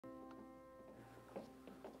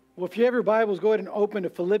Well, if you have your Bibles, go ahead and open to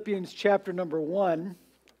Philippians chapter number 1.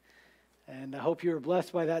 And I hope you were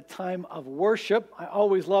blessed by that time of worship. I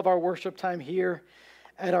always love our worship time here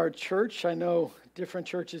at our church. I know different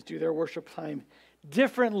churches do their worship time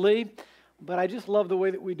differently, but I just love the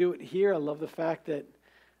way that we do it here. I love the fact that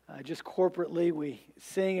just corporately we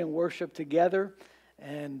sing and worship together.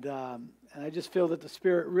 And I just feel that the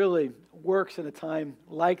Spirit really works in a time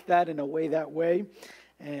like that, in a way that way.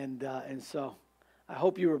 And so I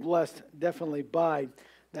hope you were blessed definitely by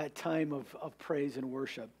that time of praise and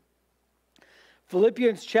worship.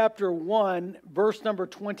 Philippians chapter 1, verse number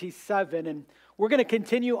 27, and we're going to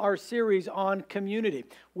continue our series on community.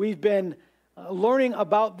 We've been learning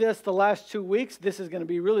about this the last 2 weeks. This is going to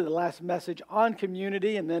be really the last message on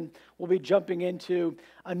community, and then we'll be jumping into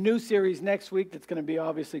a new series next week that's going to be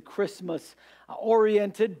obviously Christmas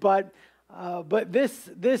oriented, but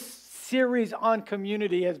this series on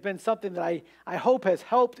community has been something that I hope has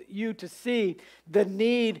helped you to see the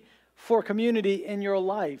need for community in your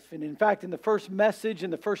life. And in fact, in the first message, in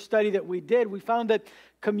the first study that we did, we found that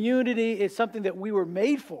community is something that we were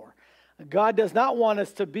made for. God does not want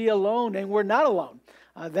us to be alone, and we're not alone.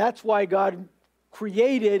 That's why God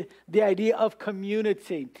created the idea of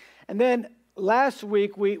community. And then last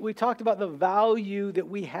week, we talked about the value that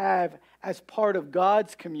we have as part of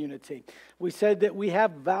God's community. We said that we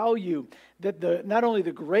have value, that not only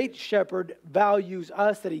the great shepherd values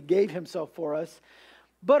us, that he gave himself for us,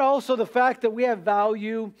 but also the fact that we have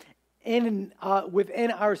value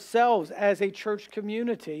within ourselves as a church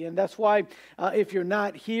community. And that's why if you're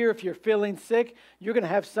not here, if you're feeling sick, you're going to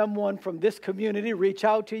have someone from this community reach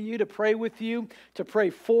out to you to pray with you, to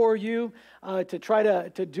pray for you, to try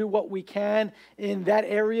to do what we can in that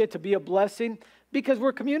area to be a blessing, because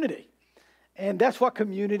we're community. And that's what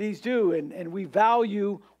communities do, and we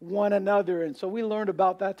value one another. And so we learned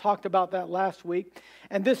about that, talked about that last week.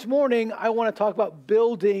 And this morning, I want to talk about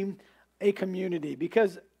building a community,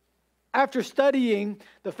 because after studying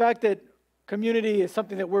the fact that community is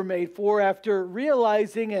something that we're made for, after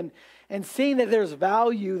realizing and seeing that there's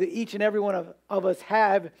value that each and every one of us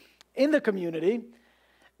have in the community,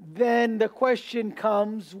 then the question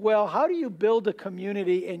comes, well, how do you build a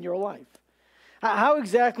community in your life? How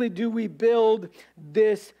exactly do we build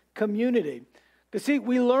this community? Because see,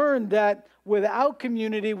 we learned that without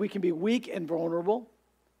community, we can be weak and vulnerable.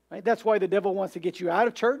 Right? That's why the devil wants to get you out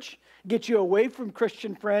of church, get you away from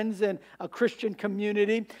Christian friends and a Christian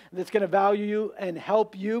community that's going to value you and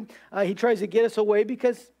help you. He tries to get us away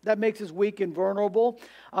because that makes us weak and vulnerable.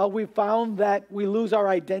 We found that we lose our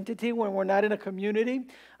identity when we're not in a community.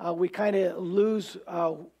 We kind of lose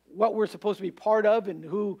what we're supposed to be part of and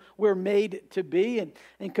who we're made to be.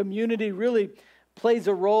 And community really plays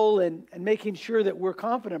a role in making sure that we're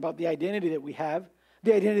confident about the identity that we have,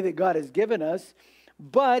 the identity that God has given us.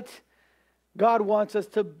 But God wants us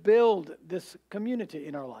to build this community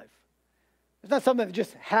in our life. It's not something that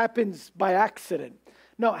just happens by accident.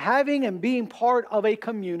 No, having and being part of a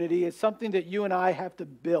community is something that you and I have to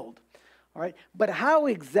build. All right? But how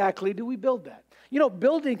exactly do we build that? You know,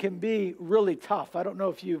 building can be really tough. I don't know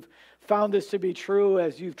if you've found this to be true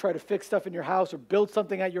as you've tried to fix stuff in your house or build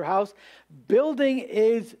something at your house. Building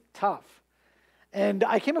is tough. And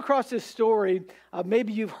I came across this story,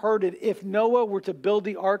 maybe you've heard it. If Noah were to build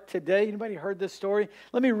the ark today, anybody heard this story?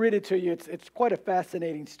 Let me read it to you. It's quite a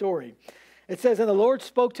fascinating story. It says, "And the Lord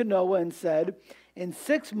spoke to Noah and said, 'In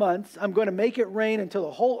 6 months I'm going to make it rain until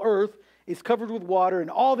the whole earth is covered with water and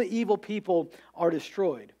all the evil people are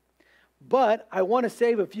destroyed. But I want to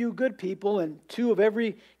save a few good people and 2 of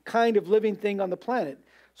every kind of living thing on the planet.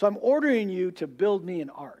 So I'm ordering you to build me an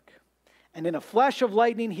ark.' And in a flash of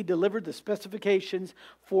lightning, he delivered the specifications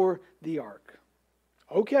for the ark."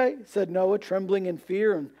 "Okay," said Noah, trembling in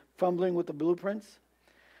fear and fumbling with the blueprints.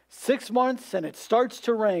 "6 months and it starts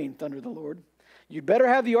to rain," thundered the Lord. "You'd better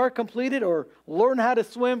have the ark completed or learn how to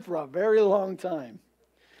swim for a very long time."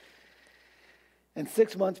 And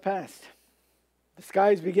 6 months passed. The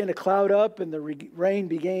skies began to cloud up and the rain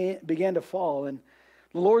began to fall. And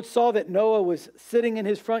the Lord saw that Noah was sitting in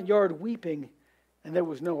his front yard weeping, and there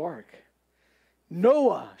was no ark.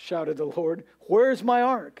 "Noah," shouted the Lord, "where's my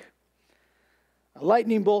ark?" A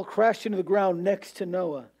lightning bolt crashed into the ground next to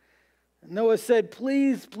Noah. And Noah said,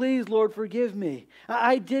 "Please, please, Lord, forgive me.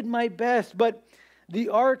 I did my best, but the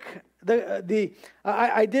ark,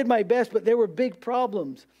 I did my best, but there were big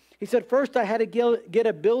problems." He said, "First, I had to get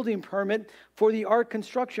a building permit for the ark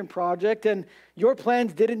construction project, and your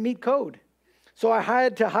plans didn't meet code. So I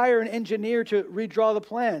had to hire an engineer to redraw the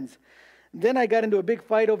plans. Then I got into a big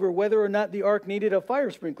fight over whether or not the ark needed a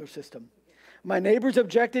fire sprinkler system. My neighbors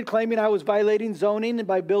objected, claiming I was violating zoning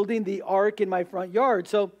by building the ark in my front yard.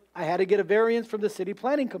 So I had to get a variance from the City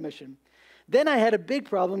Planning Commission. Then I had a big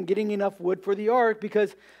problem getting enough wood for the ark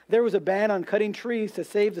because there was a ban on cutting trees to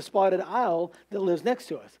save the spotted owl that lives next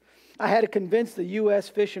to us. I had to convince the U.S.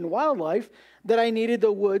 Fish and Wildlife that I needed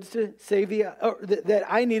the wood to save the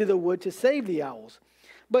owls,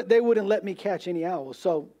 but they wouldn't let me catch any owls,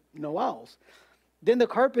 so no owls. Then the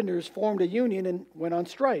carpenters formed a union and went on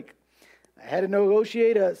strike. I had to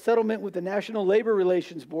negotiate a settlement with the National Labor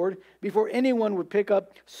Relations Board before anyone would pick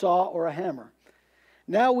up saw or a hammer.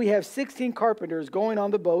 Now we have 16 carpenters going on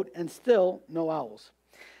the boat and still no owls.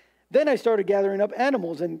 Then I started gathering up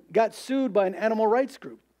animals and got sued by an animal rights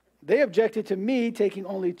group. They objected to me taking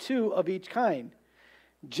only 2 of each kind.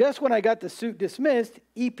 Just when I got the suit dismissed,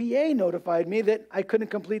 EPA notified me that I couldn't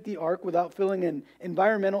complete the ark without filling an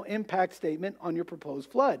environmental impact statement on your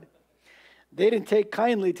proposed flood. They didn't take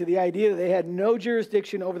kindly to the idea that they had no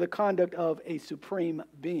jurisdiction over the conduct of a supreme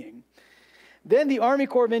being. Then the Army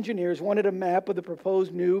Corps of Engineers wanted a map of the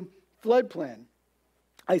proposed new flood plan.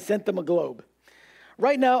 I sent them a globe.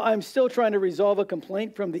 Right now, I'm still trying to resolve a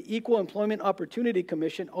complaint from the Equal Employment Opportunity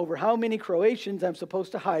Commission over how many Croatians I'm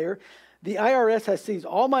supposed to hire. The IRS has seized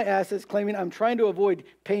all my assets, claiming I'm trying to avoid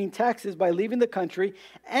paying taxes by leaving the country,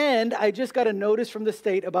 and I just got a notice from the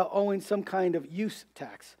state about owing some kind of use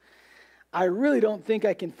tax. I really don't think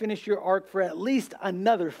I can finish your ark for at least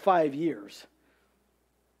another 5 years.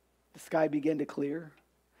 The sky began to clear.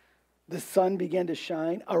 The sun began to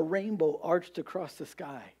shine. A rainbow arched across the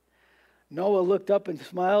sky. Noah looked up and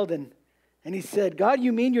smiled, and he said, God,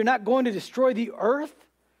 you mean you're not going to destroy the earth?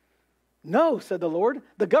 No, said the Lord.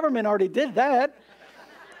 The government already did that.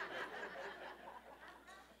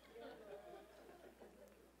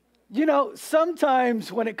 You know,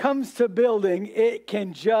 sometimes when it comes to building, it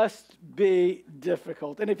can just be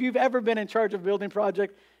difficult. And if you've ever been in charge of a building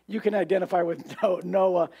project, you can identify with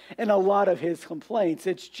Noah and a lot of his complaints.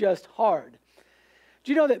 It's just hard.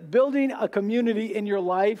 Do you know that building a community in your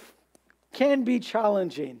life can be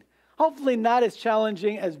challenging? Hopefully not as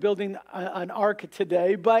challenging as building an ark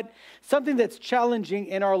today, but something that's challenging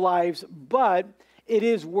in our lives, but it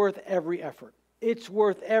is worth every effort. It's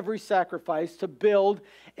worth every sacrifice to build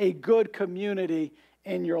a good community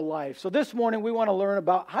in your life. So this morning we want to learn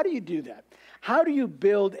about how do you do that? How do you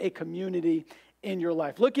build a community in your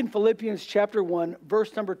life? Look in Philippians chapter 1,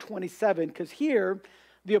 verse number 27, because here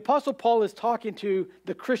the Apostle Paul is talking to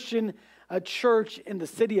the Christian church in the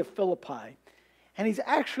city of Philippi. And he's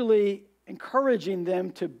actually encouraging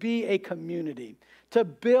them to be a community, to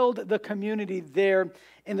build the community there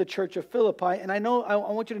in the church of Philippi. And I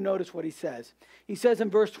want you to notice what he says. He says in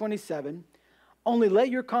verse 27, only let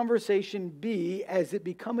your conversation be as it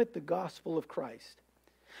becometh the gospel of Christ,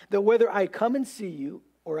 that whether I come and see you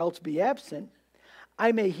or else be absent,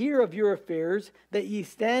 I may hear of your affairs, that ye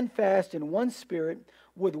stand fast in one spirit,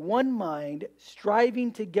 with one mind,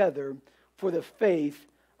 striving together for the faith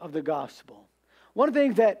of the gospel. One of the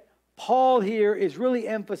things that Paul here is really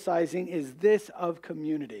emphasizing is this of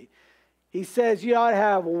community. He says you ought to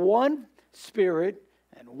have one spirit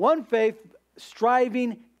and one faith,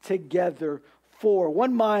 striving together for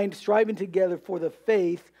one mind, striving together for the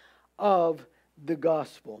faith of the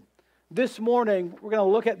gospel. This morning, we're going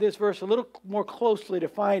to look at this verse a little more closely to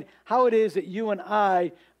find how it is that you and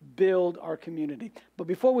I build our community. But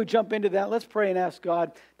before we jump into that, let's pray and ask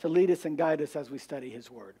God to lead us and guide us as we study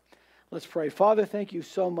his word. Let's pray. Father, thank you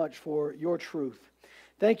so much for your truth.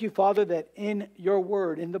 Thank you, Father, that in your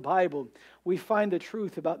word, in the Bible, we find the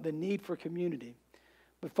truth about the need for community.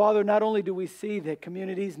 But Father, not only do we see that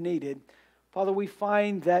community is needed, Father, we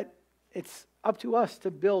find that it's up to us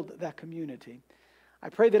to build that community. I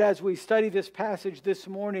pray that as we study this passage this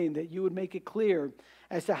morning, that you would make it clear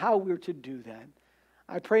as to how we're to do that.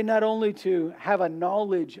 I pray not only to have a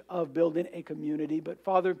knowledge of building a community, but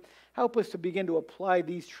Father, help us to begin to apply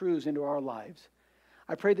these truths into our lives.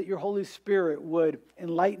 I pray that your Holy Spirit would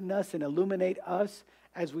enlighten us and illuminate us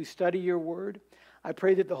as we study your word. I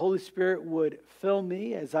pray that the Holy Spirit would fill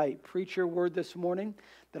me as I preach your word this morning,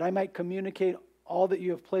 that I might communicate all that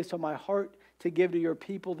you have placed on my heart to give to your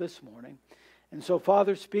people this morning. And so,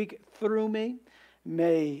 Father, speak through me.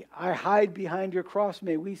 May I hide behind your cross.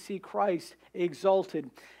 May we see Christ exalted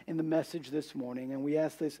in the message this morning. And we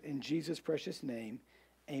ask this in Jesus' precious name.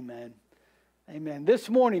 Amen. Amen. This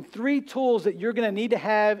morning, 3 tools that you're going to need to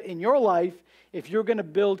have in your life if you're going to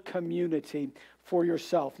build community for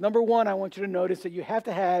yourself. Number 1, I want you to notice that you have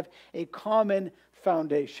to have a common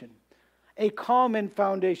foundation. A common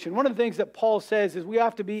foundation. One of the things that Paul says is we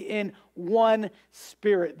have to be in one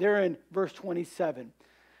spirit. There in verse 27.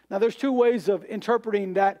 Now, there's 2 ways of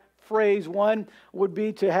interpreting that phrase. One would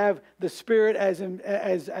be to have the Spirit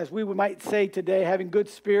as we might say today, having good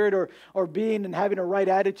spirit or being and having a right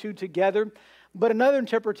attitude together. But another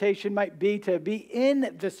interpretation might be to be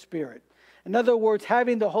in the Spirit. In other words,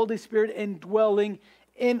 having the Holy Spirit indwelling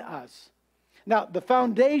in us. Now, the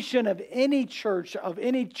foundation of any church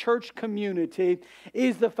community,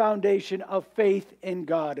 is the foundation of faith in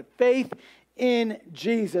God, faith in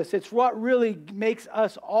Jesus. It's what really makes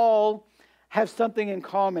us all have something in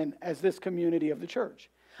common as this community of the church.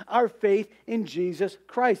 Our faith in Jesus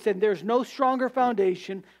Christ. And there's no stronger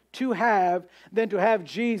foundation to have than to have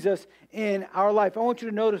Jesus in our life. I want you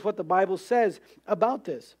to notice what the Bible says about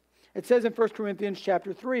this. It says in 1 Corinthians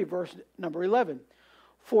chapter 3, verse number 11,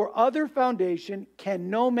 "For other foundation can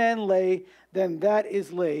no man lay than that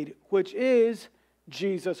is laid, which is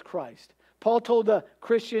Jesus Christ." Paul told the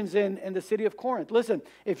Christians in the city of Corinth, listen,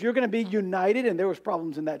 if you're going to be united, and there was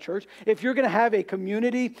problems in that church, if you're going to have a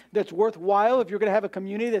community that's worthwhile, if you're going to have a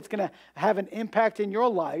community that's going to have an impact in your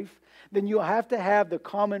life, then you'll have to have the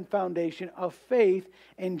common foundation of faith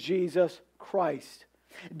in Jesus Christ.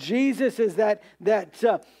 Jesus is that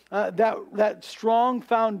strong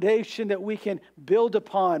foundation that we can build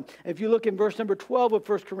upon. If you look in verse number 12 of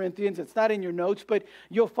 1 Corinthians, it's not in your notes, but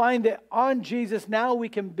you'll find that on Jesus now we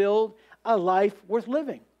can build a life worth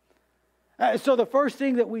living. So the first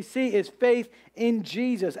thing that we see is faith in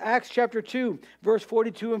Jesus. Acts chapter 2, verse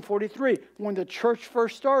 42 and 43. When the church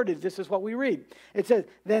first started, this is what we read. It says,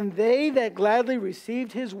 "Then they that gladly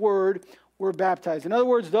received his word were baptized." In other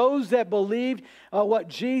words, those that believed what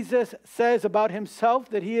Jesus says about himself,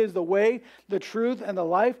 that he is the way, the truth, and the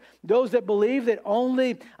life. Those that believe that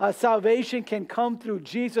only salvation can come through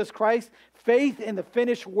Jesus Christ, faith in the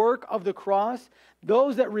finished work of the cross.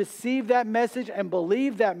 Those that received that message and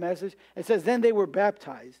believed that message, it says, then they were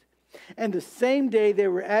baptized. And the same day they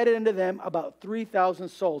were added unto them about 3,000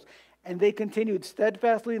 souls. And they continued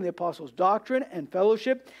steadfastly in the apostles' doctrine and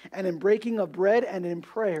fellowship, and in breaking of bread and in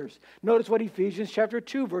prayers. Notice what Ephesians chapter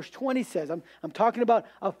 2, verse 20 says. I'm talking about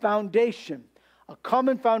a foundation, a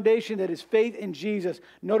common foundation that is faith in Jesus.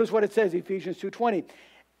 Notice what it says, Ephesians 2:20.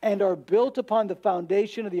 "And are built upon the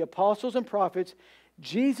foundation of the apostles and prophets,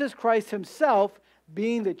 Jesus Christ himself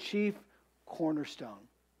being the chief cornerstone."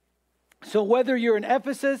 So whether you're in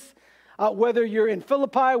Ephesus, whether you're in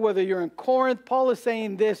Philippi, whether you're in Corinth, Paul is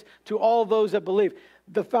saying this to all those that believe.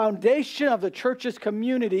 The foundation of the church's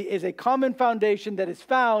community is a common foundation that is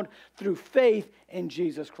found through faith in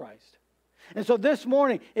Jesus Christ. And so this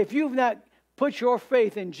morning, if you've not put your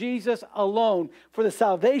faith in Jesus alone for the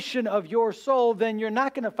salvation of your soul, then you're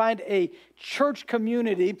not going to find a church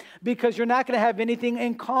community, because you're not going to have anything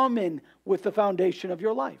in common with the foundation of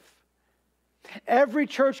your life. Every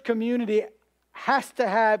church community has to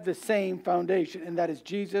have the same foundation, and that is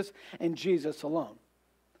Jesus and Jesus alone.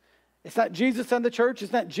 It's not Jesus and the church.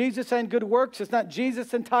 It's not Jesus and good works. It's not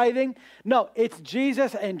Jesus and tithing. No, it's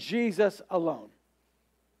Jesus and Jesus alone.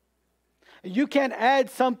 You can't add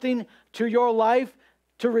something to your life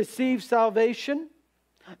to receive salvation.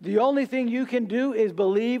 The only thing you can do is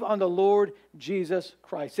believe on the Lord Jesus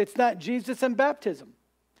Christ. It's not Jesus and baptism.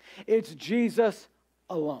 It's Jesus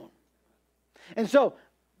alone. And so,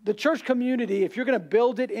 the church community, if you're going to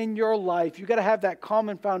build it in your life, you've got to have that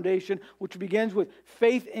common foundation, which begins with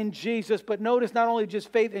faith in Jesus. But notice, not only just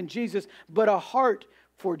faith in Jesus, but a heart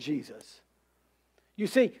for Jesus. You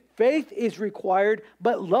see, faith is required,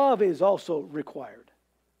 but love is also required.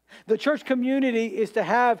 The church community is to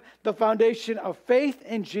have the foundation of faith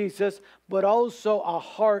in Jesus, but also a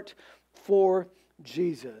heart for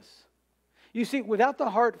Jesus. You see, without the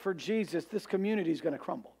heart for Jesus, this community is going to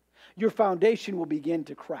crumble. Your foundation will begin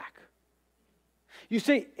to crack. You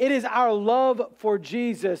see, it is our love for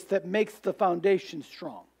Jesus that makes the foundation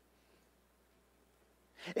strong.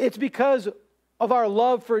 It's because of our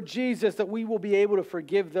love for Jesus that we will be able to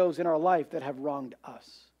forgive those in our life that have wronged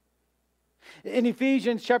us. In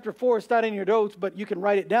Ephesians chapter 4, it's not in your notes, but you can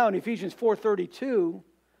write it down. Ephesians 4:32,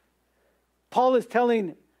 Paul is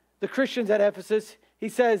telling the Christians at Ephesus, he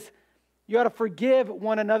says, you ought to forgive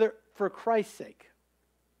one another for Christ's sake.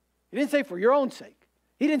 He didn't say for your own sake.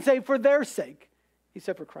 He didn't say for their sake. He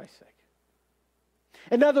said for Christ's sake.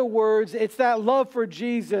 In other words, it's that love for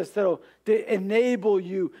Jesus that will enable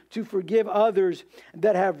you to forgive others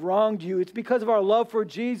that have wronged you. It's because of our love for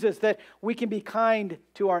Jesus that we can be kind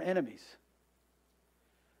to our enemies.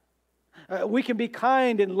 We can be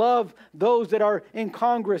kind and love those that are in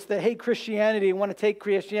Congress that hate Christianity and want to take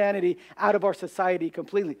Christianity out of our society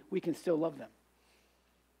completely. We can still love them.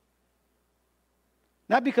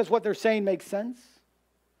 Not because what they're saying makes sense.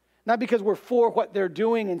 Not because we're for what they're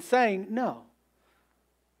doing and saying. No.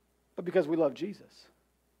 But because we love Jesus.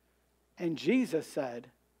 And Jesus said,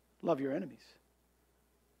 love your enemies.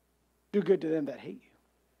 Do good to them that hate you.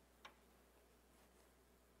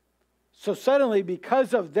 So suddenly,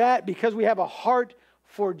 because of that, because we have a heart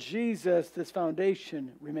for Jesus, this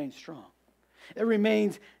foundation remains strong. It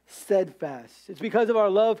remains steadfast. It's because of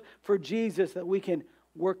our love for Jesus that we can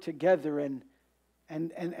work together and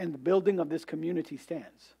the building of this community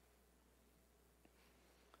stands.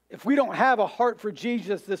 If we don't have a heart for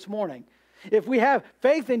Jesus this morning, if we have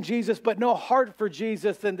faith in Jesus but no heart for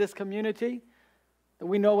Jesus, then this community that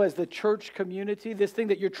we know as the church community, this thing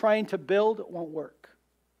that you're trying to build won't work.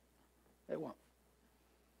 It won't.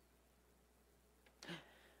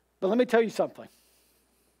 But let me tell you something.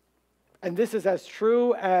 And this is as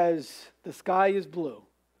true as the sky is blue.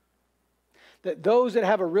 That those that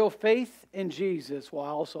have a real faith in Jesus will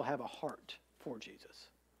also have a heart for Jesus.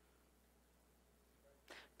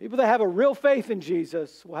 People that have a real faith in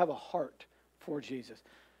Jesus will have a heart for Jesus.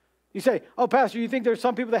 You say, oh, Pastor, you think there's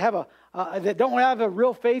some people that have that don't have a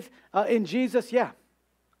real faith in Jesus? Yeah,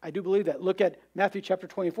 I do believe that. Look at Matthew chapter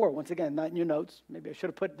 24. Once again, not in your notes. Maybe I should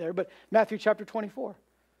have put it there, but Matthew chapter 24.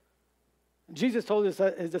 Jesus told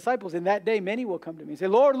his disciples, in that day many will come to me and say,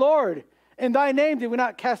 Lord, Lord, in thy name did we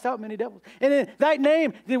not cast out many devils? And in thy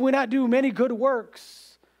name did we not do many good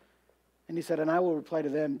works? And he said, and I will reply to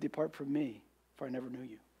them, depart from me, for I never knew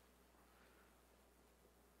you.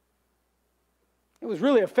 It was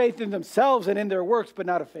really a faith in themselves and in their works, but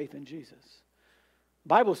not a faith in Jesus. The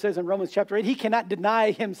Bible says in Romans chapter 8, he cannot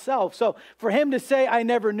deny himself. So for him to say, I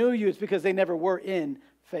never knew you, it's because they never were in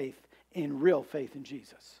faith, in real faith in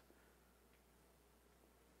Jesus.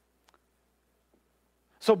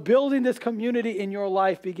 So building this community in your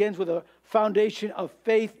life begins with a foundation of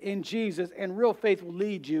faith in Jesus, and real faith will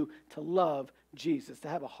lead you to love Jesus, to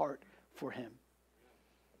have a heart for him.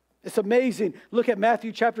 It's amazing. Look at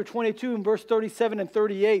Matthew chapter 22 and verse 37 and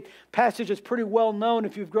 38. Passage is pretty well known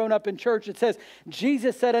if you've grown up in church. It says,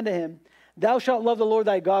 Jesus said unto him, thou shalt love the Lord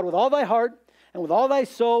thy God with all thy heart and with all thy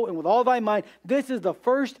soul and with all thy mind. This is the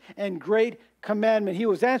first and great commandment. He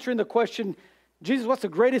was answering the question, Jesus, what's the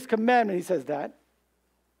greatest commandment? He says that.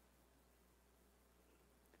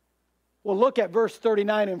 We'll look at verse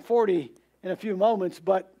 39 and 40 in a few moments,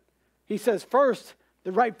 but he says first,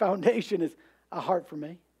 the right foundation is a heart for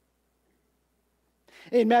me.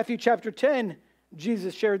 In Matthew chapter 10,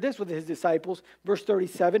 Jesus shared this with his disciples. Verse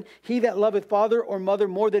 37, he that loveth father or mother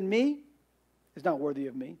more than me is not worthy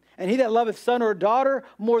of me. And he that loveth son or daughter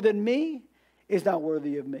more than me is not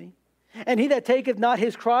worthy of me. And he that taketh not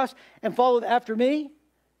his cross and followeth after me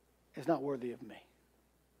is not worthy of me.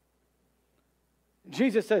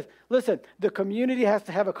 Jesus says, listen, the community has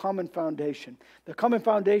to have a common foundation. The common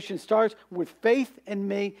foundation starts with faith in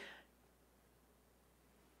me,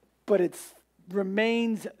 but it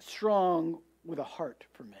remains strong with a heart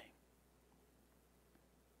for me.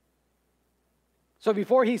 So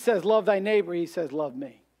before he says, love thy neighbor, he says, love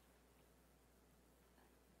me.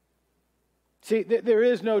 See, there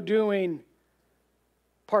is no doing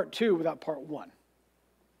part 2 without part 1.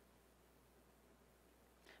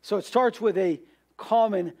 So it starts with a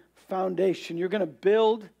common foundation. You're going to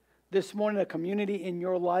build this morning a community in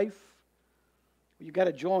your life. You've got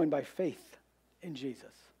to join by faith in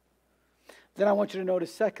Jesus. Then I want you to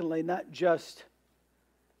notice, secondly, not just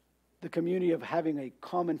the community of having a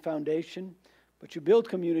common foundation, but you build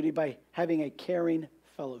community by having a caring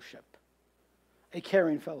fellowship. A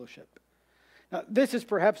caring fellowship. Now, this is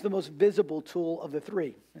perhaps the most visible tool of the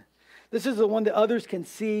three. This is the one that others can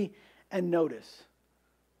see and notice.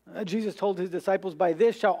 Jesus told his disciples, by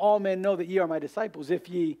this shall all men know that ye are my disciples, if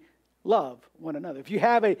ye love one another. If you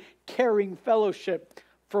have a caring fellowship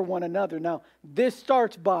for one another. Now, this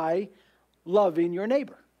starts by loving your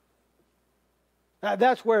neighbor. Now,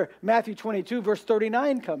 that's where Matthew 22, verse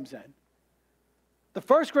 39 comes in. The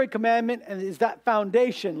first great commandment is that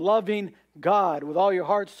foundation, loving God with all your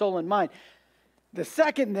heart, soul, and mind. The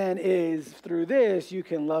second then is, through this, you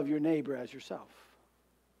can love your neighbor as yourself.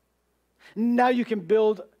 Now you can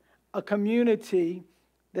build a community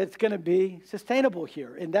that's going to be sustainable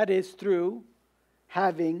here, and that is through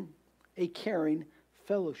having a caring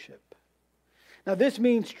fellowship. Now this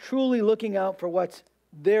means truly looking out for what's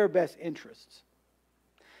their best interests.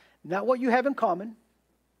 Not what you have in common.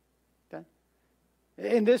 Okay?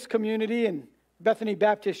 In this community, in Bethany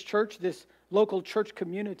Baptist Church, this local church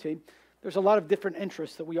community, there's a lot of different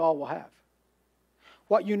interests that we all will have.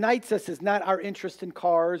 What unites us is not our interest in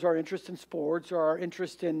cars, our interest in sports, or our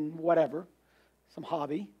interest in whatever, some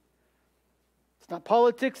hobby. It's not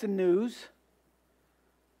politics and news.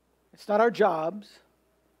 It's not our jobs.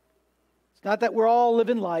 It's not that we're all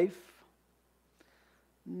living life.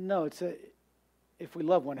 No, it's if we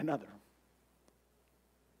love one another.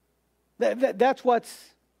 That's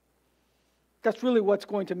really what's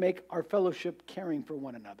going to make our fellowship caring for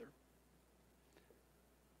one another.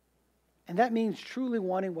 And that means truly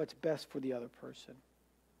wanting what's best for the other person.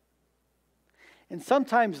 And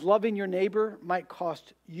sometimes loving your neighbor might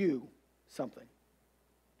cost you something.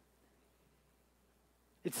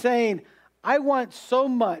 It's saying, I want so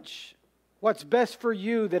much what's best for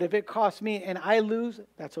you that if it costs me and I lose,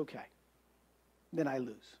 that's okay. Then I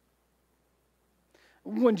lose.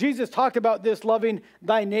 When Jesus talked about this, loving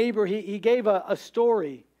thy neighbor, he gave a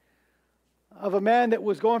story of a man that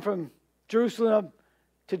was going from Jerusalem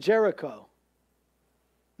to Jericho.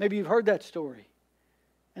 Maybe you've heard that story.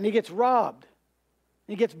 And he gets robbed.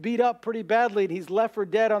 He gets beat up pretty badly, and he's left for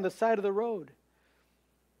dead on the side of the road.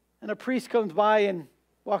 And a priest comes by and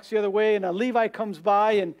walks the other way, and a Levite comes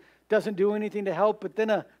by and doesn't do anything to help, but then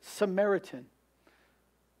a Samaritan,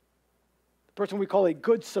 the person we call a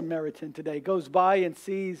good Samaritan today, goes by and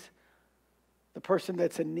sees the person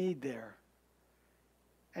that's in need there.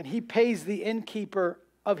 And he pays the innkeeper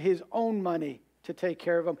of his own money to take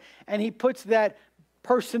care of him. And he puts that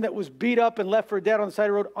person that was beat up and left for dead on the side of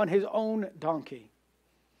the road on his own donkey.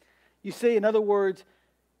 You see, in other words,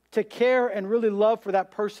 to care and really love for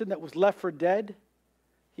that person that was left for dead,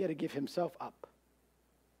 he had to give himself up.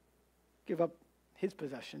 Give up his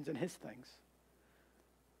possessions and his things.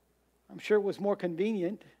 I'm sure it was more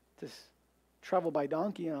convenient to travel by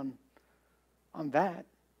donkey on that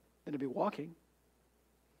than to be walking.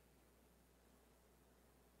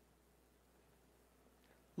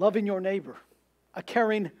 Loving your neighbor, a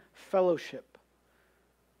caring fellowship.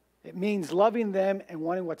 It means loving them and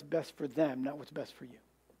wanting what's best for them, not what's best for you.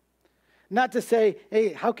 Not to say,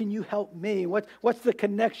 hey, how can you help me? What's the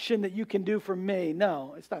connection that you can do for me?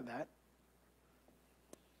 No, it's not that.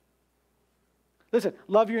 Listen,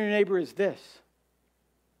 love your neighbor is this.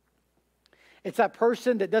 It's that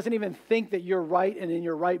person that doesn't even think that you're right and in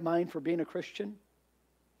your right mind for being a Christian,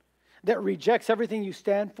 that rejects everything you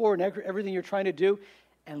stand for and everything you're trying to do,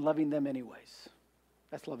 and loving them anyways.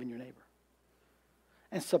 That's loving your neighbor.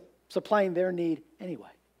 And supplying their need anyway.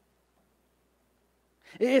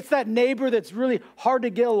 It's that neighbor that's really hard to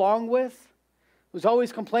get along with, who's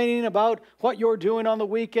always complaining about what you're doing on the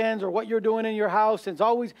weekends or what you're doing in your house,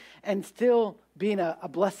 and still being a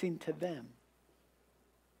blessing to them.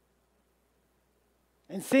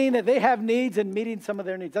 And seeing that they have needs and meeting some of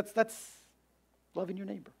their needs. That's loving your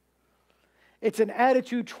neighbor. It's an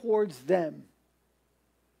attitude towards them.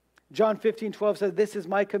 John 15:12 says, this is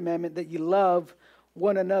my commandment, that you love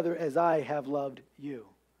one another as I have loved you.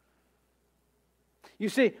 You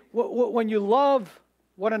see, when you love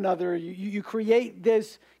one another, you create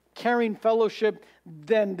this caring fellowship,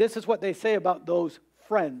 then this is what they say about those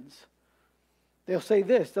friends. They'll say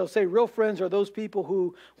this, they'll say real friends are those people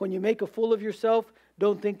who, when you make a fool of yourself,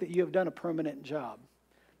 don't think that you have done a permanent job.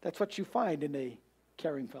 That's what you find in a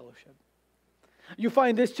caring fellowship. You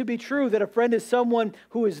find this to be true, that a friend is someone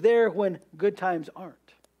who is there when good times aren't.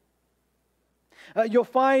 You'll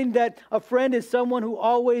find that a friend is someone who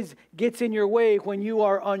always gets in your way when you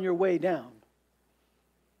are on your way down,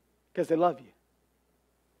 because they love you.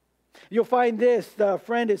 You'll find this, the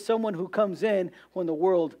friend is someone who comes in when the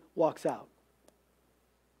world walks out.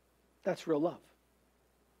 That's real love.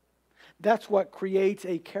 That's what creates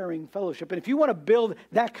a caring fellowship. And if you want to build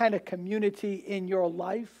that kind of community in your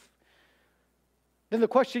life, then the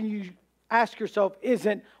question you ask yourself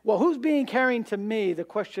isn't, well, who's being caring to me? The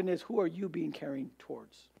question is, who are you being caring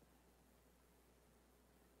towards?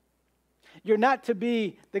 You're not to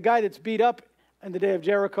be the guy that's beat up in the day of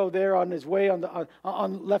Jericho there on his way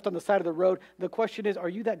left on the side of the road. The question is, are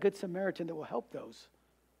you that good Samaritan that will help those?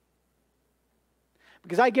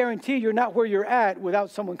 Because I guarantee you're not where you're at without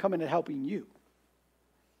someone coming and helping you.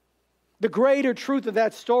 The greater truth of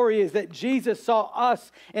that story is that Jesus saw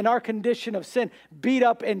us in our condition of sin, beat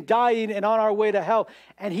up and dying and on our way to hell.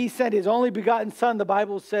 And he sent his only begotten Son, the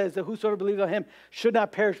Bible says, that whosoever believes on him should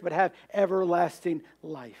not perish but have everlasting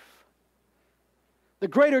life. The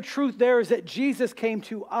greater truth there is that Jesus came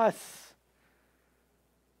to us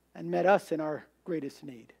and met us in our greatest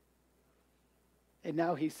need. And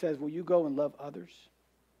now he says, will you go and love others?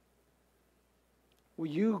 Will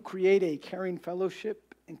you create a caring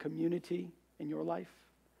fellowship and community in your life?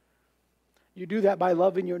 You do that by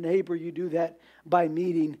loving your neighbor. You do that by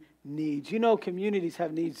meeting needs. You know, communities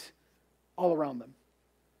have needs all around them.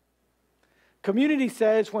 Community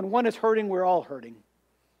says when one is hurting, we're all hurting.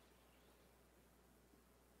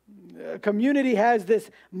 Community has this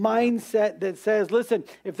mindset that says, listen,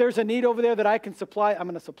 if there's a need over there that I can supply, I'm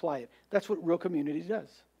going to supply it. That's what real community does.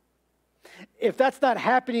 If that's not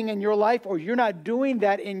happening in your life, or you're not doing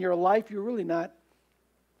that in your life, you're really not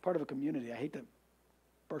part of a community. I hate to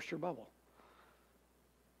burst your bubble.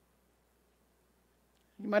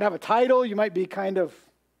 You might have a title. You might be kind of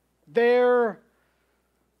there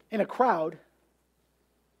in a crowd.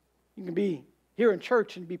 You can be here in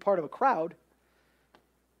church and be part of a crowd.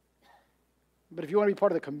 But if you want to be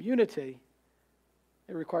part of the community,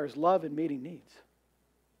 it requires love and meeting needs.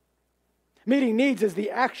 Meeting needs is the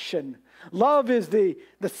action. Love is the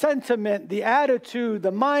sentiment, the attitude,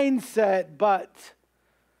 the mindset, but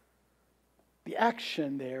the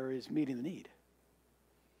action there is meeting the need.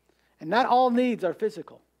 And not all needs are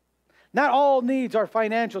physical. Not all needs are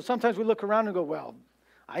financial. Sometimes we look around and go, well,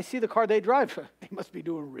 I see the car they drive. They must be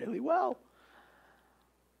doing really well.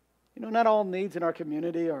 You know, not all needs in our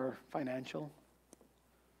community are financial.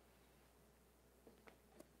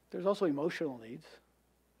 There's also emotional needs.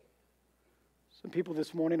 Some people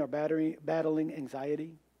this morning are battling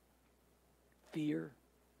anxiety, fear,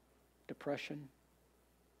 depression.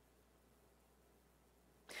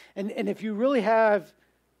 And if you really have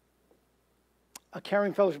a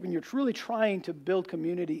caring fellowship and you're truly trying to build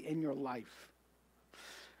community in your life,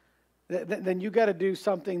 then you got to do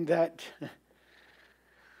something that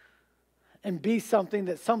and be something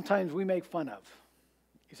that sometimes we make fun of.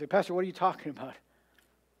 You say, Pastor, what are you talking about?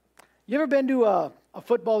 You ever been to a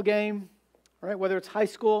football game, right? Whether it's high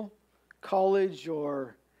school, college,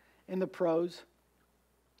 or in the pros,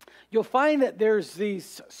 you'll find that there's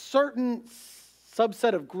these certain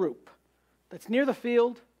subset of group that's near the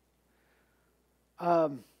field. They're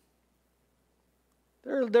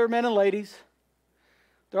men and ladies.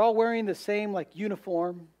 They're all wearing the same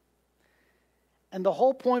uniform. And the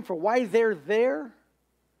whole point for why they're there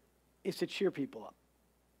is to cheer people up.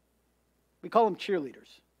 We call them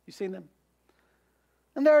cheerleaders. You seen them?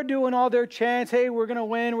 And they're doing all their chants. Hey, we're going to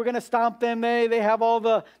win. We're going to stomp them. They have all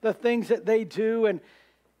the things that they do. And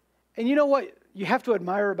you know what you have to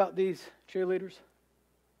admire about these cheerleaders?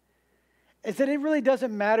 Is that it really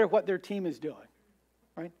doesn't matter what their team is doing,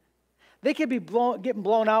 right? They could be getting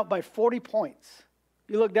blown out by 40 points.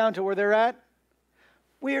 You look down to where they're at.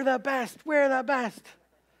 We're the best. We're the best.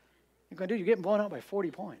 You're going, dude, you're getting blown out by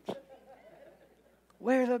 40 points.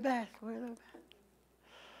 We're the best. We're the best.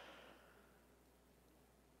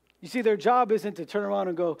 You see, their job isn't to turn around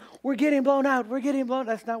and go, we're getting blown out. We're getting blown out.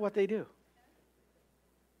 That's not what they do.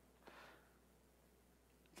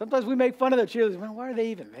 Sometimes we make fun of the cheerleaders. Man, why are they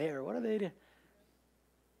even there? What are they doing?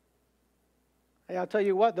 Hey, I'll tell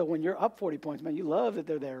you what, though, when you're up 40 points, man, you love that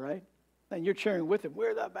they're there, right? And you're cheering with them.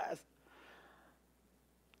 We're the best.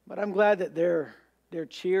 But I'm glad that their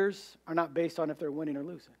cheers are not based on if they're winning or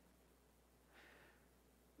losing.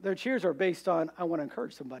 Their cheers are based on, I want to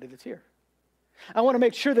encourage somebody that's here. I want to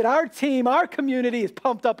make sure that our team, our community is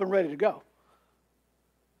pumped up and ready to go.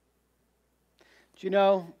 Do you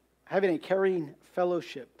know, having a caring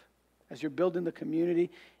fellowship as you're building the community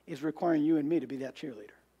is requiring you and me to be that cheerleader.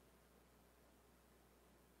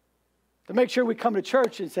 To make sure we come to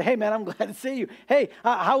church and say, hey, man, I'm glad to see you. Hey,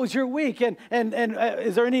 how was your week? And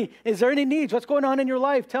is there any needs? What's going on in your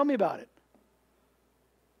life? Tell me about it.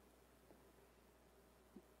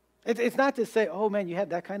 It's not to say, oh, man, you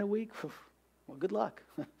had that kind of week? Well, good luck.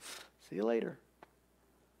 See you later.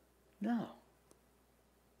 No.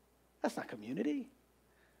 That's not community.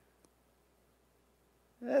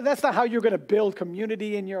 That's not how you're going to build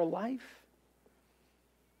community in your life.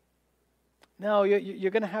 No,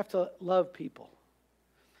 you're going to have to love people.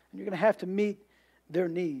 And you're going to have to meet their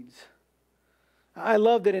needs. I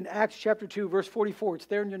love that in Acts chapter 2, verse 44, it's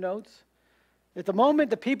there in your notes. At the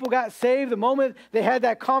moment the people got saved, the moment they had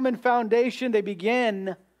that common foundation, they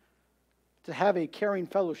began to have a caring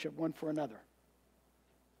fellowship one for another.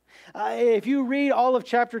 If you read all of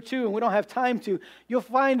chapter 2, and we don't have time to, you'll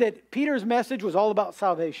find that Peter's message was all about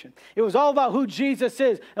salvation. It was all about who Jesus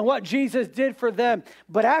is and what Jesus did for them.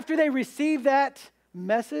 But after they received that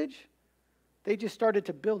message, they just started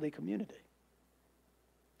to build a community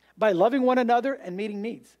by loving one another and meeting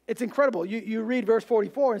needs. It's incredible. You read verse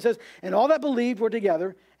 44, and it says, and all that believed were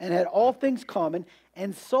together and had all things common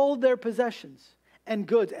and sold their possessions and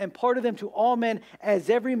goods and parted them to all men as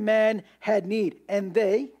every man had need. And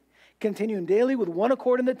they, continuing daily with one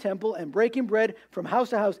accord in the temple and breaking bread from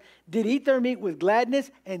house to house, did eat their meat with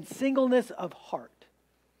gladness and singleness of heart,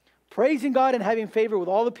 praising God and having favor with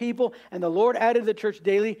all the people. And the Lord added to the church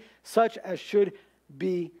daily such as should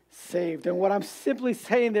be saved. And what I'm simply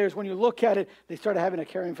saying there is when you look at it, they started having a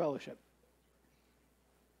caring fellowship.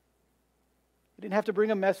 They didn't have to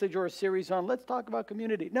bring a message or a series on, let's talk about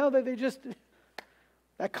community. No, they just,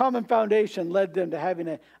 that common foundation led them to having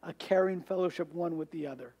a caring fellowship one with the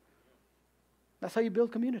other. That's how you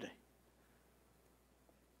build community.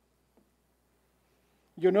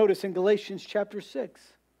 You'll notice in Galatians chapter 6,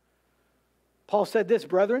 Paul said this,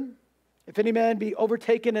 brethren, if any man be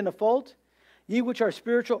overtaken in a fault, ye which are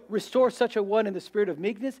spiritual, restore such a one in the spirit of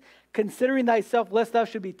meekness, considering thyself, lest thou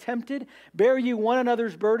should be tempted. Bear ye one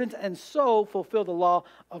another's burdens, and so fulfill the law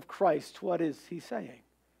of Christ. What is he saying?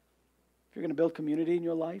 If you're going to build community in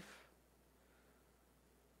your life,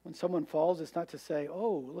 when someone falls, it's not to say,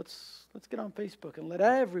 oh, let's get on Facebook and let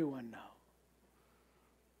everyone know.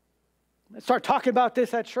 Let's start talking about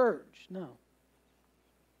this at church. No.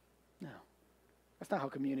 That's not how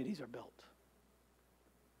communities are built.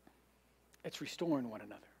 It's restoring one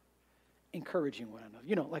another, encouraging one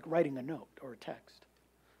another. Like writing a note or a text.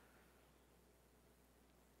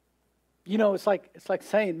 It's like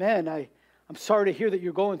saying, man, I'm sorry to hear that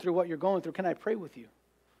you're going through what you're going through. Can I pray with you?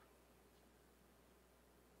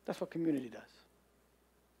 That's what community does.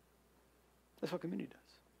 That's what community does.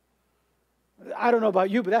 I don't know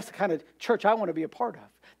about you, but that's the kind of church I want to be a part of.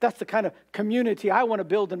 That's the kind of community I want to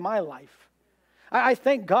build in my life. I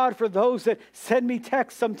thank God for those that send me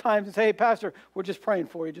texts sometimes and say, hey, Pastor, we're just praying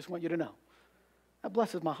for you. Just want you to know. That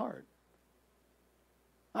blesses my heart.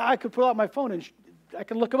 I could pull out my phone and I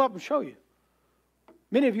can look them up and show you.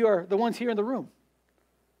 Many of you are the ones here in the room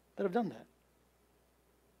that have done that.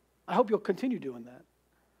 I hope you'll continue doing that.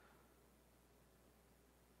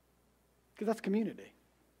 Because that's community.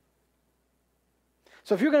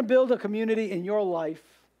 So if you're going to build a community in your life,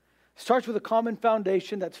 starts with a common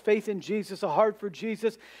foundation, that's faith in Jesus, a heart for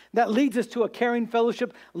Jesus. That leads us to a caring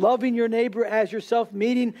fellowship, loving your neighbor as yourself,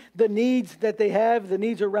 meeting the needs that they have, the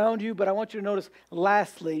needs around you. But I want you to notice,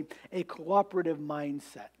 lastly, a cooperative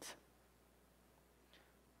mindset.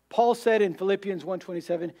 Paul said in Philippians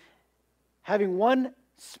 1:27, having one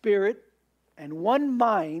spirit and one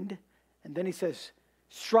mind, and then he says,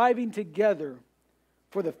 striving together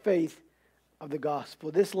for the faith of the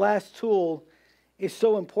gospel. This last tool is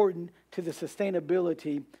so important to the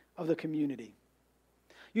sustainability of the community.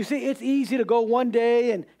 You see, it's easy to go one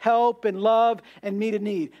day and help and love and meet a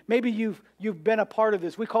need. Maybe you've been a part of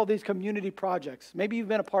this. We call these community projects. Maybe you've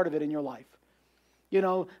been a part of it in your life.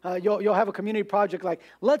 You'll have a community project like,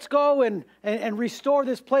 let's go and restore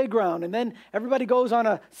this playground. And then everybody goes on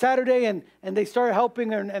a Saturday and they start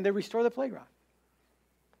helping and they restore the playground.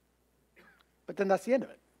 But then that's the end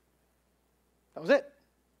of it. That was it.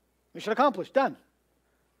 Mission accomplished, done.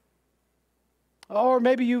 Or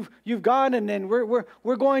maybe you've gone and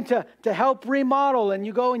we're going to help remodel, and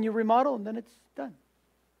you go and you remodel and then it's done.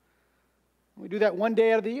 We do that one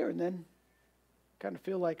day out of the year and then kind of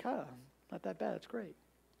feel like, not that bad, it's great.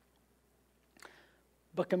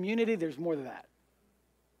 But community, there's more to that.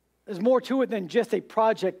 There's more to it than just a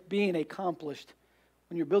project being accomplished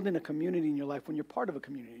when you're building a community in your life, when you're part of a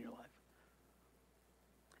community in your life.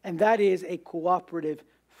 And that is a cooperative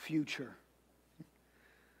future.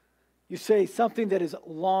 You say something that is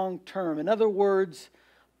long-term. In other words,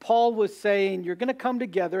 Paul was saying you're going to come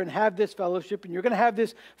together and have this fellowship, and you're going to have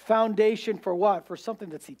this foundation for what? For something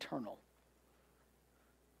that's eternal.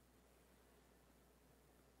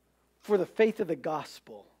 For the faith of the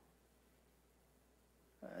gospel.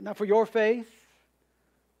 Not for your faith.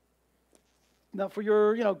 Not for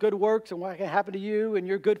your, good works and what can happen to you and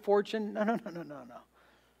your good fortune. No.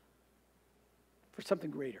 For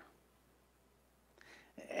something greater.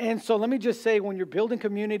 And so let me just say, when you're building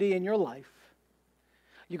community in your life,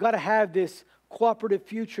 you got to have this cooperative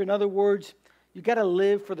future. In other words, you got to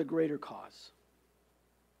live for the greater cause.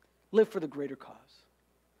 Live for the greater cause.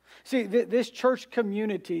 See, this church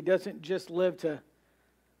community doesn't just live to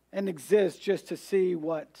and exist just to see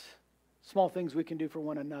what small things we can do for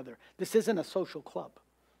one another. This isn't a social club.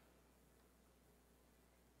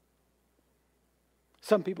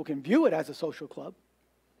 Some people can view it as a social club.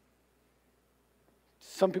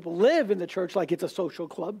 Some people live in the church like it's a social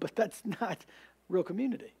club, but that's not real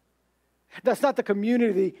community. That's not the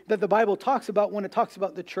community that the Bible talks about when it talks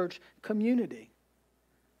about the church community.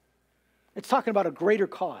 It's talking about a greater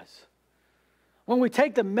cause. When we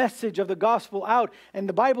take the message of the gospel out, and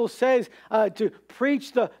the Bible says to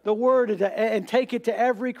preach the word and take it to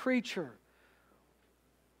every creature.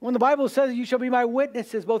 When the Bible says you shall be my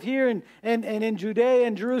witnesses, both here and in Judea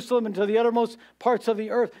and Jerusalem and to the uttermost parts of the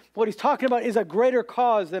earth, what he's talking about is a greater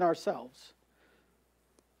cause than ourselves.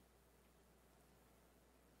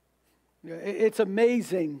 It's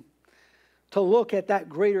amazing to look at that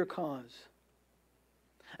greater cause.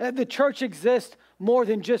 The church exists more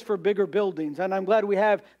than just for bigger buildings. And I'm glad we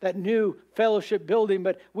have that new fellowship building,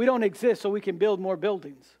 but we don't exist so we can build more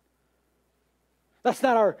buildings. That's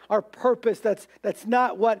not our purpose. That's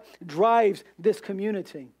not what drives this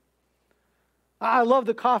community. I love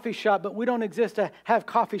the coffee shop, but we don't exist to have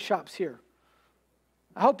coffee shops here.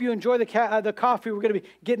 I hope you enjoy the coffee. We're going to be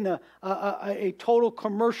getting a total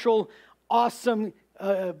commercial, awesome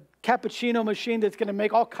cappuccino machine that's going to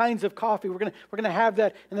make all kinds of coffee. We're going to have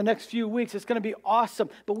that in the next few weeks. It's going to be awesome.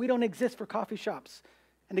 But we don't exist for coffee shops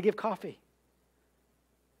and to give coffee.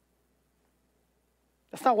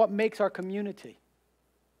 That's not what makes our community.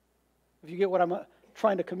 If you get what I'm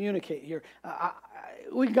trying to communicate here.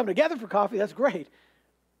 We can come together for coffee. That's great.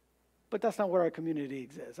 But that's not where our community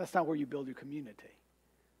exists. That's not where you build your community.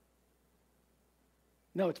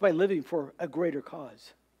 No, it's by living for a greater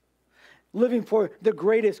cause. Living for the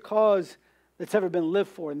greatest cause that's ever been lived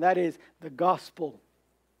for, and that is the gospel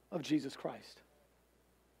of Jesus Christ.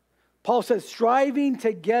 Paul says, striving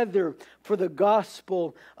together for the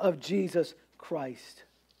gospel of Jesus Christ.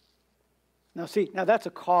 Now that's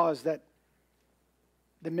a cause that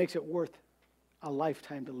makes it worth a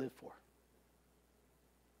lifetime to live for.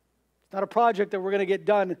 It's not a project that we're going to get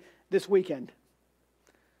done this weekend.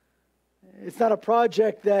 It's not a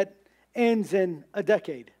project that ends in a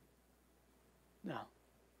decade. No.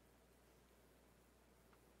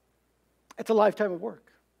 It's a lifetime of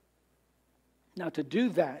work. Now to do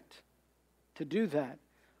that,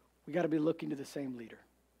 we got to be looking to the same leader.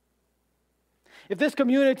 If this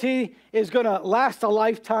community is going to last a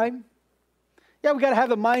lifetime, we got to have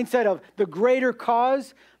the mindset of the greater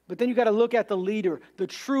cause, but then you got to look at the leader, the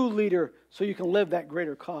true leader, so you can live that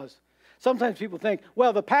greater cause. Sometimes people think,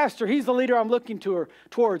 well, the pastor, he's the leader I'm looking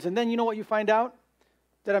towards. And then you know what you find out?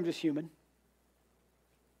 That I'm just human.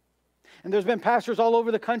 And there's been pastors all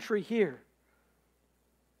over the country here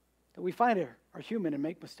that we find are human and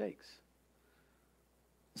make mistakes.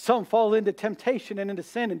 Some fall into temptation and into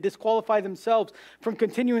sin and disqualify themselves from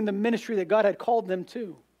continuing the ministry that God had called them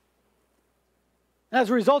to. And as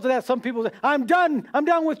a result of that, some people say, I'm done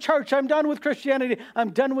with church, I'm done with Christianity,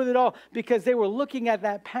 I'm done with it all, because they were looking at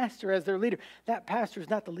that pastor as their leader. That pastor is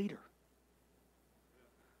not the leader.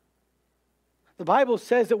 The Bible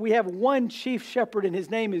says that we have one chief shepherd, and his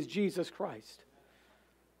name is Jesus Christ.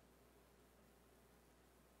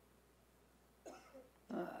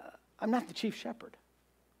 I'm not the chief shepherd.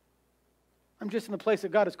 I'm just in the place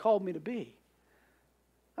that God has called me to be.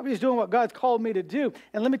 I'm just doing what God's called me to do.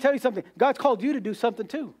 And let me tell you something. God's called you to do something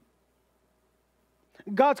too.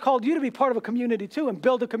 God's called you to be part of a community too and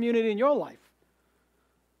build a community in your life.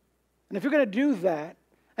 And if you're going to do that,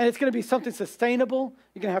 and it's going to be something sustainable,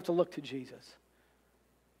 you're going to have to look to Jesus.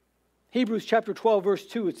 Hebrews chapter 12, verse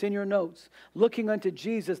 2, it's in your notes. Looking unto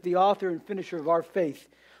Jesus, the author and finisher of our faith,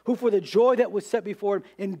 who for the joy that was set before him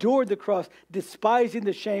endured the cross, despising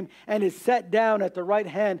the shame, and is set down at the right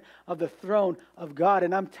hand of the throne of God.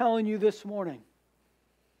 And I'm telling you this morning,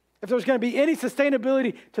 if there's going to be any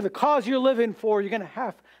sustainability to the cause you're living for, you're going to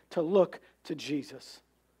have to look to Jesus.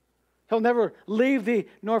 He'll never leave thee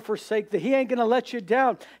nor forsake thee. He ain't going to let you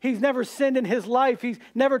down. He's never sinned in his life. He's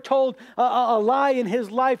never told a lie in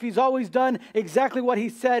his life. He's always done exactly what he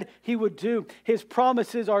said he would do. His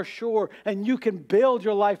promises are sure, and you can build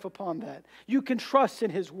your life upon that. You can trust in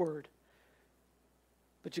his word.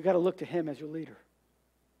 But you got to look to him as your leader.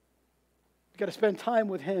 You got to spend time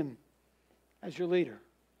with him as your leader.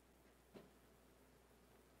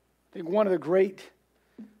 I think one of the great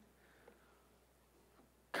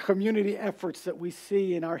community efforts that we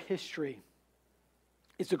see in our history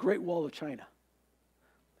is the Great Wall of China.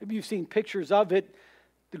 Maybe you've seen pictures of it.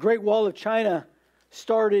 The Great Wall of China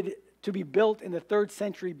started to be built in the 3rd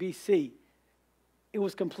century BC. It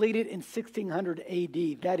was completed in 1600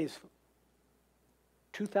 AD. That is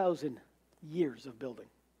 2,000 years of building.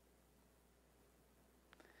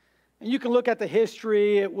 And you can look at the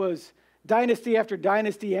history. It was dynasty after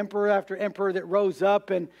dynasty, emperor after emperor that rose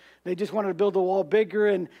up, and they just wanted to build the wall bigger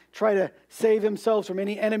and try to save themselves from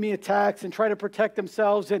any enemy attacks and try to protect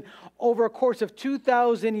themselves. And over a course of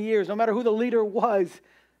 2,000 years, no matter who the leader was,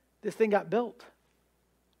 this thing got built.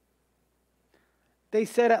 They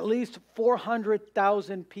said at least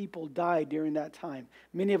 400,000 people died during that time.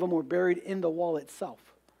 Many of them were buried in the wall itself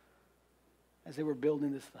as they were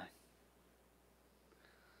building this thing.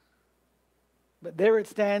 But there it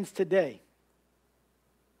stands today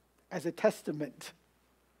as a testament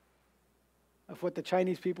of what the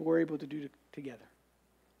Chinese people were able to do together.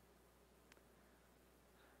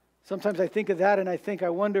 Sometimes I think of that and I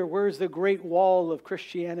wonder, where's the great wall of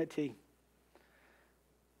Christianity?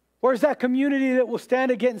 Where's that community that will stand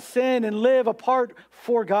against sin and live apart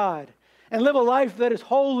for God and live a life that is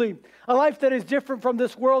holy, a life that is different from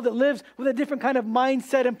this world, that lives with a different kind of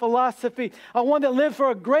mindset and philosophy, one that lives for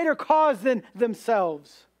a greater cause than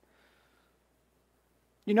themselves?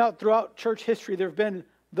 You know, throughout church history, there have been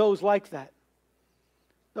those like that.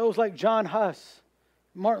 Those like John Huss,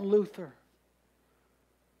 Martin Luther,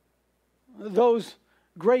 Those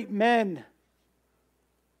great men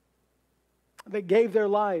that gave their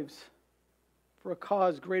lives for a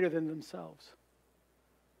cause greater than themselves.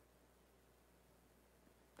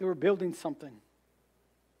 They were building something.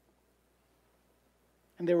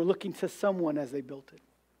 And they were looking to someone as they built it.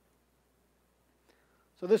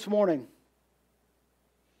 So this morning,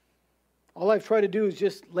 all I've tried to do is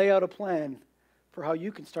just lay out a plan for how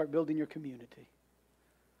you can start building your community.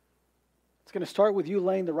 It's going to start with you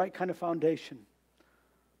laying the right kind of foundation.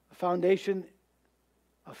 A foundation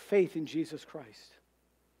of faith in Jesus Christ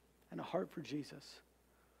and a heart for Jesus.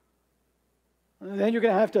 And then you're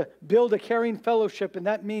going to have to build a caring fellowship, and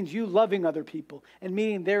that means you loving other people and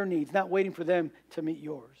meeting their needs, not waiting for them to meet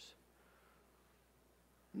yours.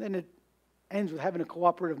 And then it ends with having a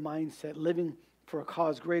cooperative mindset, living for a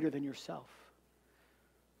cause greater than yourself.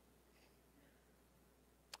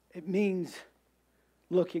 It means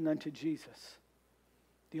looking unto Jesus,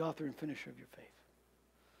 the author and finisher of your faith.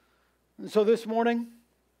 And so this morning,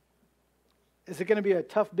 is it going to be a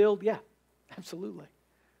tough build? Yeah, absolutely.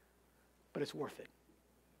 But it's worth it.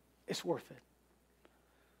 It's worth it.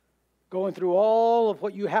 Going through all of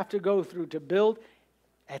what you have to go through to build,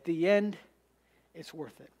 at the end, it's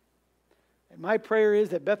worth it. And my prayer is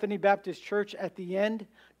that Bethany Baptist Church at the end,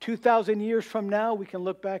 2,000 years from now, we can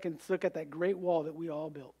look back and look at that great wall that we all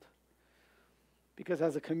built. Because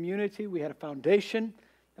as a community, we had a foundation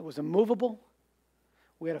that was immovable.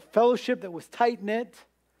 We had a fellowship that was tight-knit.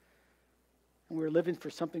 And we were living for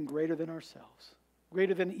something greater than ourselves.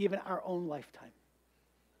 Greater than even our own lifetime.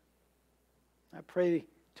 I pray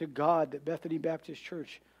to God that Bethany Baptist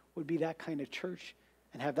Church would be that kind of church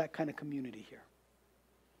and have that kind of community here.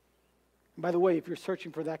 And by the way, if you're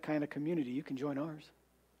searching for that kind of community, you can join ours.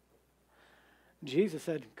 Jesus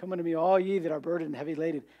said, "Come unto me, all ye that are burdened and heavy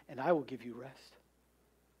laden, and I will give you rest."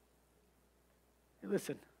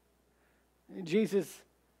 Listen, Jesus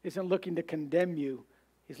isn't looking to condemn you.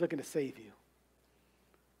 He's looking to save you.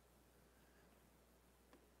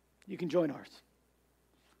 You can join ours.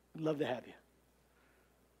 We'd love to have you.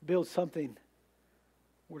 Build something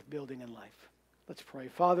worth building in life. Let's pray.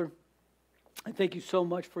 Father, I thank you so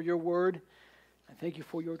much for your word. I thank you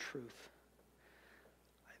for your truth.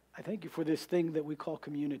 I thank you for this thing that we call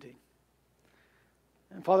community.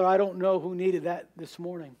 And Father, I don't know who needed that this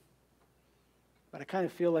morning, but I kind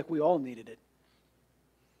of feel like we all needed it.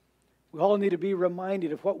 We all need to be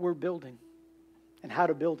reminded of what we're building and how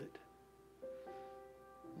to build it.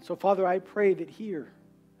 So, Father, I pray that here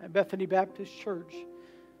at Bethany Baptist Church,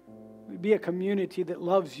 we be a community that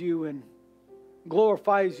loves you and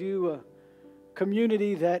glorifies you, a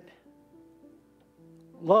community that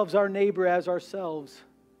loves our neighbor as ourselves,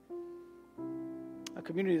 a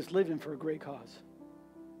community that's living for a great cause.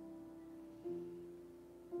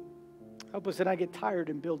 Help us to not get tired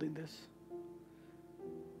in building this.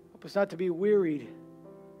 Help us not to be wearied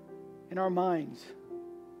in our minds.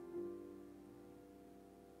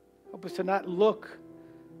 Help us to not look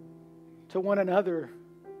to one another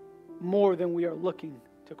more than we are looking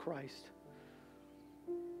to Christ.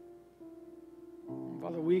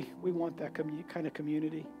 Father, we want that kind of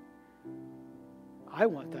community. I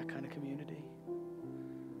want that kind of community.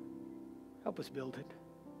 Help us build it.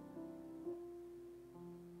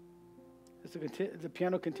 As the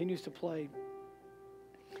piano continues to play,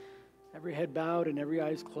 every head bowed and every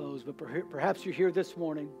eyes closed, but perhaps you're here this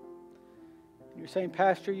morning and you're saying,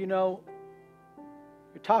 "Pastor, you know,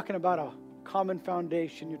 you're talking about a common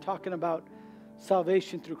foundation. You're talking about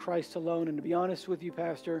salvation through Christ alone. And to be honest with you,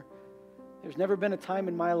 Pastor, there's never been a time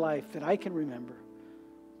in my life that I can remember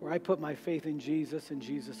where I put my faith in Jesus and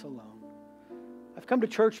Jesus alone. I've come to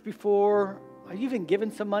church before. I've even given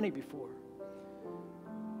some money before.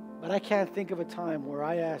 But I can't think of a time where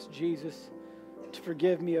I asked Jesus to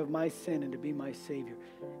forgive me of my sin and to be my Savior."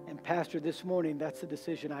 And Pastor, this morning, that's the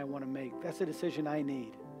decision I want to make. That's the decision I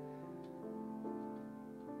need.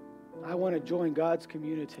 I want to join God's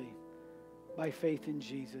community by faith in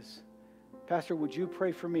Jesus. Pastor, would you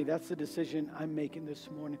pray for me? That's the decision I'm making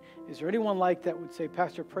this morning. Is there anyone like that would say,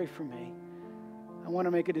 "Pastor, pray for me. I want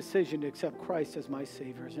to make a decision to accept Christ as my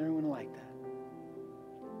Savior"? Is there anyone like that?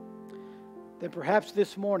 Then perhaps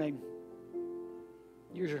this morning,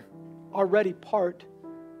 you're already part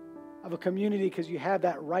of a community because you have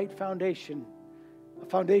that right foundation, a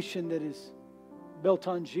foundation that is built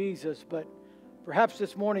on Jesus. But perhaps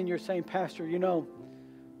this morning you're saying, "Pastor, you know,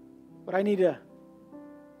 what I need to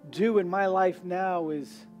do in my life now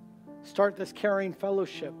is start this caring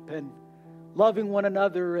fellowship and loving one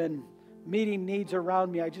another and meeting needs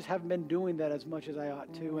around me. I just haven't been doing that as much as I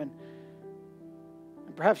ought to." And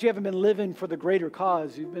perhaps you haven't been living for the greater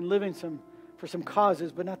cause. You've been living for some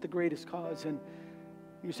causes, but not the greatest cause. And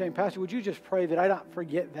you're saying, Pastor, would you just pray that I not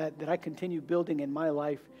forget that I continue building in my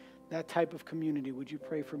life that type of community? Would you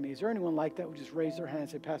pray for me? Is there anyone like that? Would just raise their hand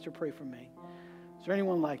and say, Pastor, pray for me. Is there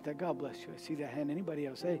anyone like that? God bless you. I see that hand. Anybody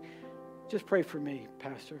else? Hey, just pray for me,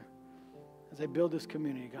 Pastor, as I build this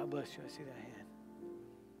community. God bless you. I see that hand.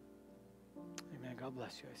 Amen. God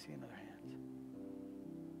bless you. I see another hand.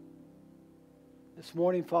 This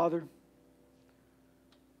morning, Father,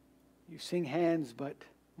 you've seen hands, but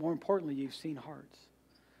more importantly, you've seen hearts.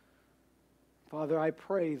 Father, I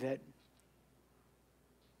pray that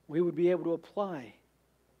we would be able to apply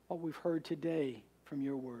what we've heard today from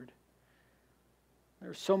your word. There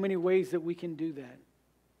are so many ways that we can do that.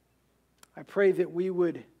 I pray that we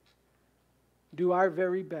would do our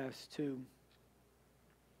very best to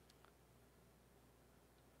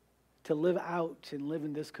live out and live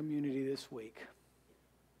in this community this week.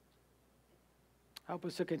 Help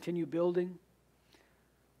us to continue building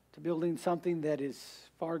something that is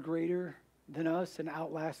far greater than us and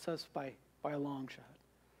outlasts us by a long shot.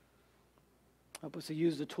 Help us to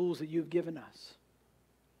use the tools that you've given us.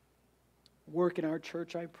 Work in our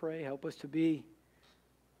church, I pray. Help us to be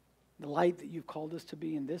the light that you've called us to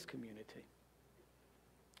be in this community.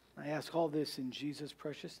 I ask all this in Jesus'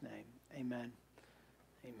 precious name. Amen.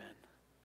 Amen.